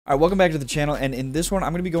Alright, welcome back to the channel, and in this one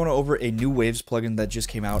I'm going to be going over a new Waves plugin that just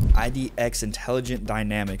came out, IDX Intelligent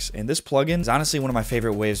Dynamics. And this plugin is honestly one of my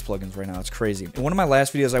favorite Waves plugins right now. It's crazy. In one of my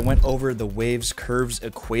last videos I went over the Waves Curves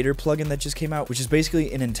Equator plugin that just came out, which is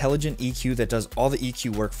basically an intelligent EQ that does all the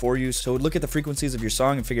EQ work for you. So it would look at the frequencies of your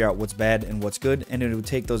song and figure out what's bad and what's good, and it would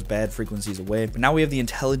take those bad frequencies away. But now we have the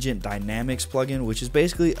Intelligent Dynamics plugin, which is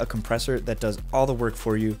basically a compressor that does all the work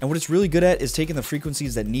for you. And what it's really good at is taking the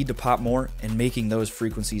frequencies that need to pop more and making those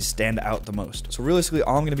frequencies stand out the most. So realistically,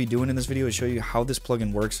 all I'm going to be doing in this video is show you how this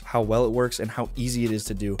plugin works, how well it works, and how easy it is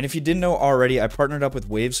to do. And if you didn't know already, I partnered up with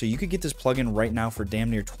Waves, so you could get this plugin right now for damn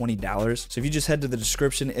near $20. So if you just head to the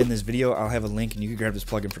description in this video, I'll have a link and you can grab this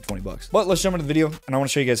plugin for 20 bucks. But let's jump into the video, and I want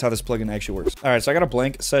to show you guys how this plugin actually works. All right, so I got a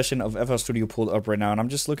blank session of FL Studio pulled up right now, and I'm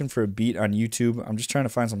just looking for a beat on YouTube. I'm just trying to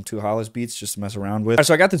find some Two Hollis beats just to mess around with. All right,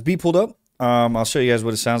 so I got this beat pulled up. I'll show you guys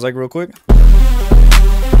what it sounds like real quick.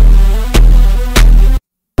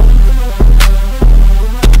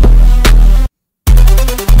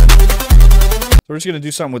 We're just going to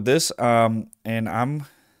do something with this, and I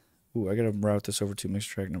got to route this over to mix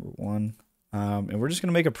track number 1, and we're just going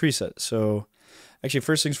to make a preset. So actually,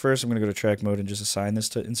 first things first, I'm going to go to track mode and just assign this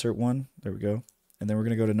to insert 1. There we go. And then we're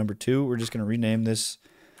going to go to number 2. We're just going to rename this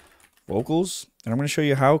vocals, and I'm going to show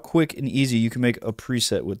you how quick and easy you can make a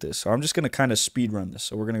preset with this. So I'm just going to kind of speed run this.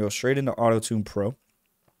 So we're going to go straight into Auto-Tune Pro.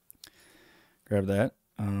 Grab that.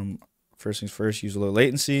 First things first, use a low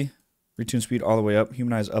latency, retune speed all the way up,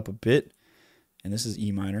 humanize up a bit. And this is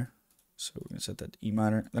E minor, so we're going to set that to E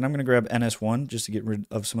minor. Then I'm going to grab NS1 just to get rid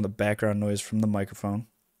of some of the background noise from the microphone.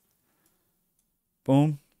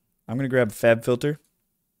 Boom. I'm going to grab Fab Filter,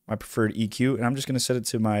 my preferred EQ, and I'm just going to set it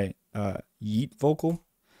to my Yeet vocal.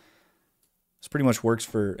 This pretty much works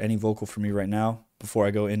for any vocal for me right now before I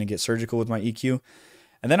go in and get surgical with my EQ.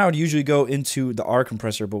 And then I would usually go into the R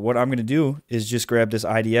compressor, but what I'm going to do is just grab this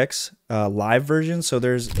IDX live version. So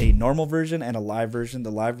there's a normal version and a live version.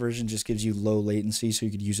 The live version just gives you low latency, so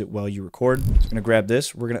you could use it while you record. So I'm going to grab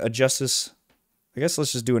this. We're going to adjust this. I guess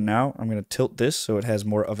let's just do it now. I'm going to tilt this so it has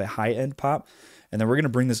more of a high-end pop. And then we're going to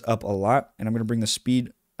bring this up a lot, and I'm going to bring the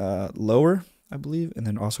speed lower, I believe, and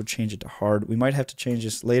then also change it to hard. We might have to change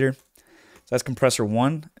this later. So that's compressor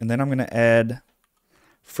 1, and then I'm going to add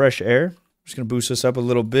fresh air. Just going to boost this up a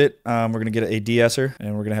little bit. We're going to get a de-esser,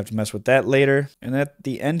 and we're going to have to mess with that later. And at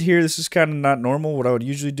the end here, this is kind of not normal, what I would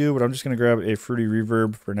usually do, but I'm just going to grab a fruity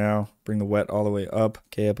reverb for now. Bring the wet all the way up,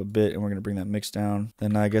 okay, up a bit, and we're going to bring that mix down.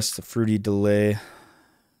 Then I guess the fruity delay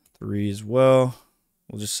 3 as well.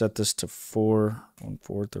 We'll just set this to 4,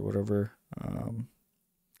 1/4 or whatever.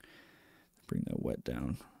 Bring that wet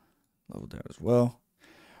down, level down as well.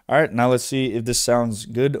 All right, now let's see if this sounds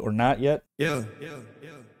good or not yet. Yeah.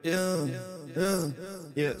 So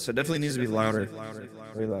it definitely needs to be louder.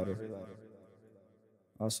 Way louder.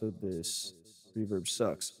 Also, this reverb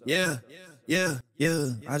sucks. Yeah. I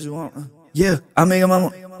just want. I make a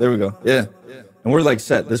mama. There we go. Yeah. And we're like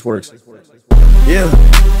set. This works. Yeah.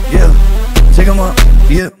 Take them out.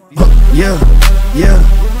 Yeah.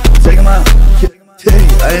 Take them out.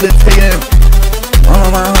 I had to take it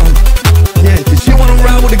on my own. Yeah, cause she wanna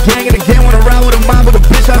ride with a gang and the gang wanna ride with a mob with a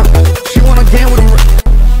bitch out. She wanna gang with a.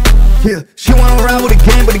 Yeah, she wanna ride with a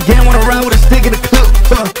gang, but the gang wanna ride with a stick in the clip.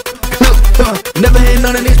 Never hit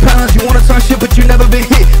none of these pounds. You wanna talk shit, but you never been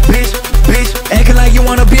hit. Bitch. Acting like you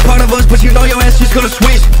wanna be part of us, but you know your ass just gonna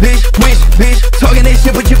switch. Bitch. Talking that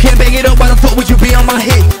shit, but you can't bang it up. Why the fuck would you be on my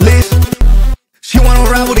hit list? She wanna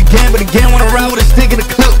ride with a gang, but the gang wanna ride with a stick in the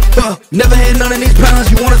clip. Never hit none of these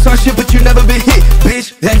pounds. You wanna talk shit, but you never been hit.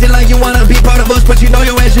 Bitch. Acting like you wanna be part of us, but you know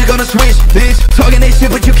your ass just gonna switch. Bitch. Talking that shit,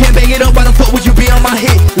 but you can't bang it up. Why the fuck would you be on my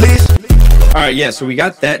hit list? All right, yeah, so we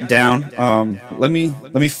got that down. Let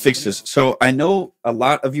me fix this. So I know a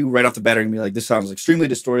lot of you right off the bat are gonna be like, this sounds extremely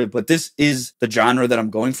distorted, but this is the genre that I'm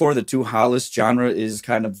going for. The Two Hollis genre is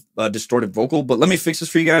kind of a distorted vocal, but let me fix this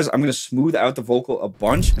for you guys. I'm gonna smooth out the vocal a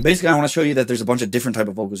bunch. And basically I wanna show you that there's a bunch of different type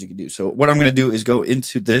of vocals you can do. So what I'm gonna do is go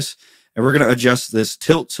into this, and we're gonna adjust this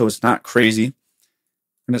tilt so it's not crazy.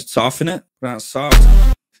 I'm gonna soften it, not soft.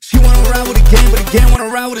 She wanna ride with a gang, but the gang wanna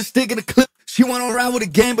ride with a stick in the clip. She wanna ride with a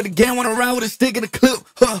gang, but the gang wanna ride with a stick in the clip.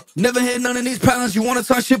 Never hit none of these pounds. You wanna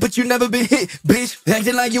talk shit, but you never been hit. Bitch.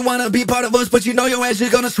 Acting like you wanna be part of us, but you know your ass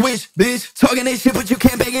just gonna switch. Bitch. Talking that shit, but you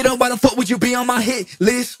can't bang it up. Why the fuck would you be on my hit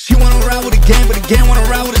list? She wanna ride with a gang, but the gang wanna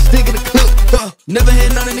ride with a stick in the clip. Never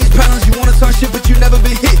hit none of these pounds. You wanna talk shit, but you never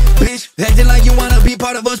been hit. Bitch. Acting like you wanna be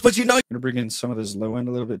part of us, but you know. I'm gonna bring in some of this low end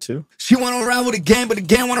a little bit too. She wanna ride with a gang, but the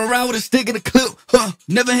gang wanna ride with a stick in the clip.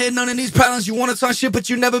 Never hit none of these pounds. You wanna talk shit, but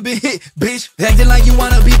you never been hit. Bitch. Acting like you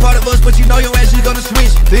wanna be part of us, but you know your ass is gonna switch.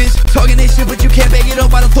 Bitch. Talking that shit, but you can't bang it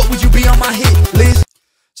up. Why the fuck would you be on my hit list?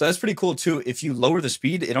 So that's pretty cool too. If you lower the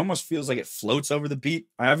speed, it almost feels like it floats over the beat.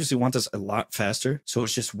 I obviously want this a lot faster, so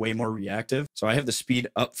it's just way more reactive. So I have the speed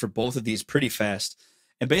up for both of these pretty fast.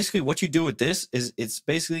 And basically what you do with this is it's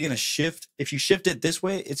basically going to shift. If you shift it this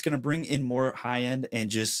way, it's going to bring in more high end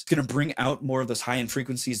and just going to bring out more of those high end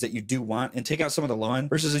frequencies that you do want and take out some of the low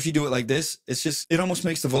end. Versus if you do it like this, it almost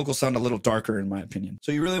makes the vocal sound a little darker in my opinion.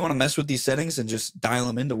 So you really want to mess with these settings and just dial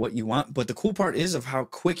them into what you want. But the cool part is of how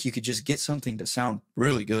quick you could just get something to sound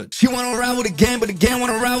really good. She wanna ride with a gang, but the gang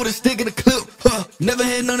wanna ride with a stick in a clip. Never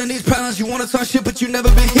had none of these problems. You wanna talk shit, but you never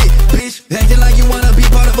been hit, bitch. Acting like you wanna be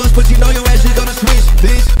part of us, but you know your ass is gonna switch,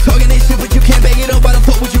 bitch. Talking that shit, but you can't bag it up. Why the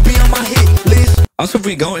fuck would you be on my hit list? Also, if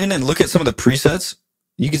we go in and look at some of the presets,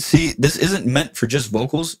 you can see this isn't meant for just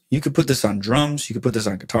vocals. You could put this on drums, you could put this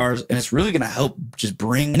on guitars, and it's really going to help just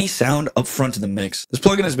bring any sound up front to the mix. This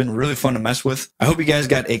plugin has been really fun to mess with. I hope you guys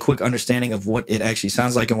got a quick understanding of what it actually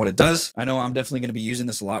sounds like and what it does. I know I'm definitely going to be using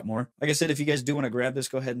this a lot more. Like I said, if you guys do want to grab this,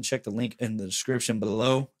 go ahead and check the link in the description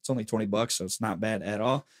below. It's only 20 bucks, so it's not bad at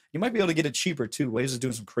all. You might be able to get it cheaper too. Waves is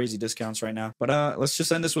doing some crazy discounts right now. But let's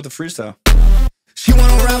just end this with a freestyle. She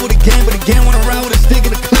wanna ride with a gang, but the gang wanna ride with a stick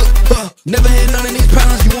in a clip. Never had none of these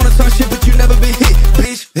problems. You wanna talk shit, but you never been hit,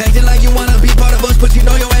 bitch. Acting like you wanna be part of us, but you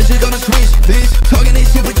know your ass is gonna switch, bitch. Talking that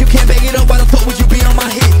shit, but you can't bag it up. Why the fuck would you be on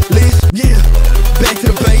my hit list? Yeah, back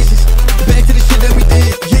to the basics, back to the shit that we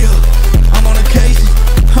did. Yeah, I'm on occasion,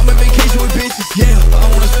 I'm on vacation with bitches. Yeah, I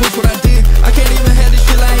wanna switch what I did. I can't even have this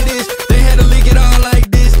shit like this. They had to leak it all like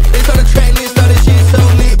this. They saw the track list, all this shit so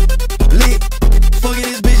lit, lit. Fucking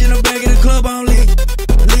this bitch in the back of the club, I'm lit.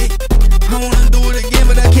 I wanna do it again,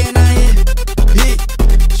 but I can't not hit.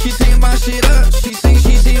 She sing my shit up. She sing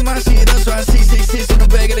my shit up. So I see 6 in the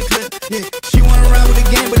back of the clip. Yeah, she wanna ride with the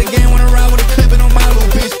gang, but the gang wanna ride with a clip and on my little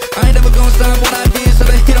bitch. I ain't never gonna stop what I did, so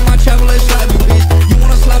they hit on my travel, let's slide, bitch. You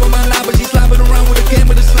wanna slap on my knot, but she slapping around with a gang,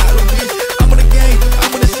 but it's slide, little bitch. I'm in the game,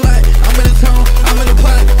 I'm in the slide, I'm in the tone, I'm in the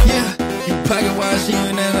pot. Yeah, you pocket wise, you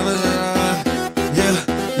ain't never. Yeah,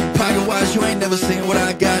 you pocket wise, you ain't never seen what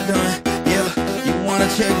I got done.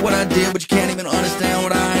 Check what I did, but you can't even understand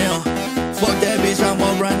what I am. Fuck that bitch, I'm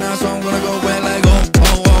up right now, so I'm gonna go back.